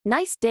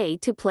Nice day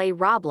to play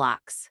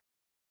Roblox.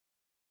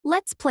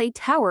 Let's play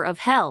Tower of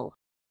Hell.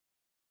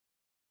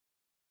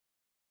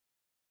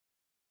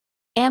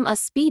 Am a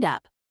speed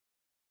up.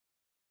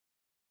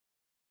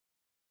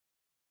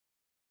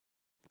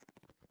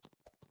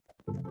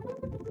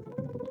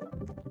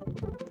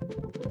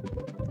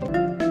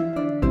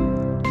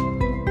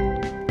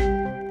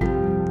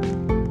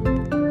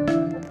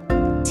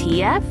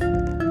 TF?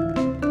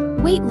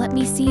 Wait, let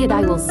me see it.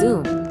 I will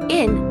zoom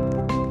in.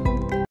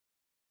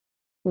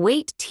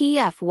 Wait,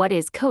 TF, what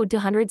is code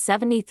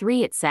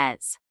 273? It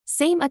says,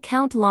 same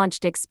account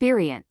launched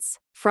experience.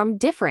 From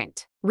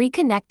different.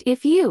 Reconnect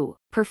if you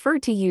prefer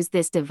to use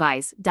this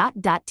device.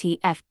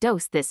 TF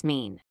does this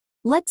mean?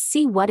 Let's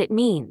see what it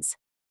means.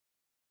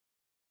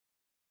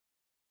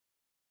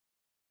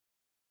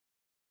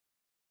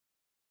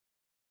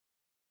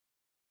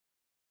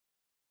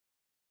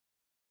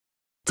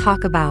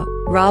 Talk about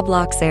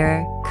Roblox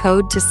error,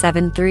 code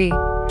 273.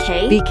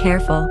 Okay. Be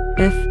careful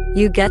if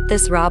you get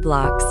this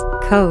Roblox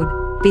code,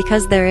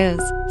 because there is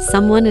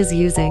someone is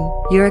using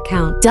your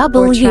account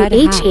or try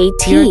to hack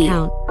your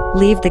account.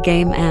 Leave the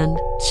game and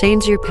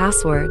change your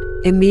password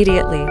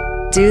immediately.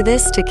 Do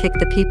this to kick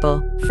the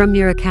people from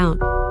your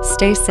account.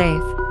 Stay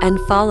safe and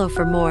follow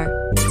for more.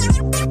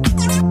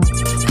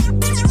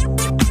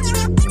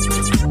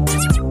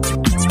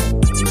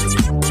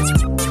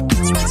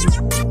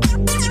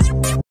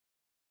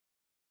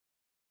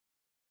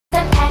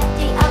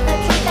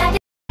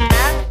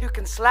 You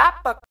can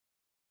slap a...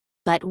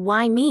 But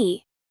why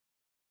me?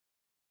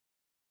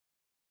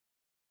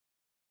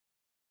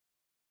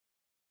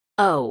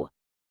 Oh.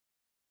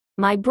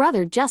 My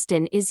brother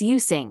Justin is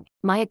using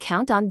my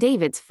account on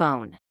David's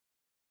phone.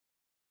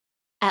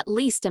 At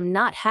least I'm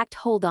not hacked.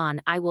 Hold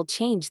on, I will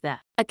change the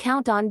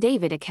account on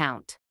David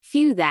account.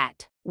 Phew,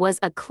 that was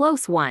a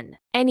close one.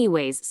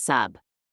 Anyways, sub.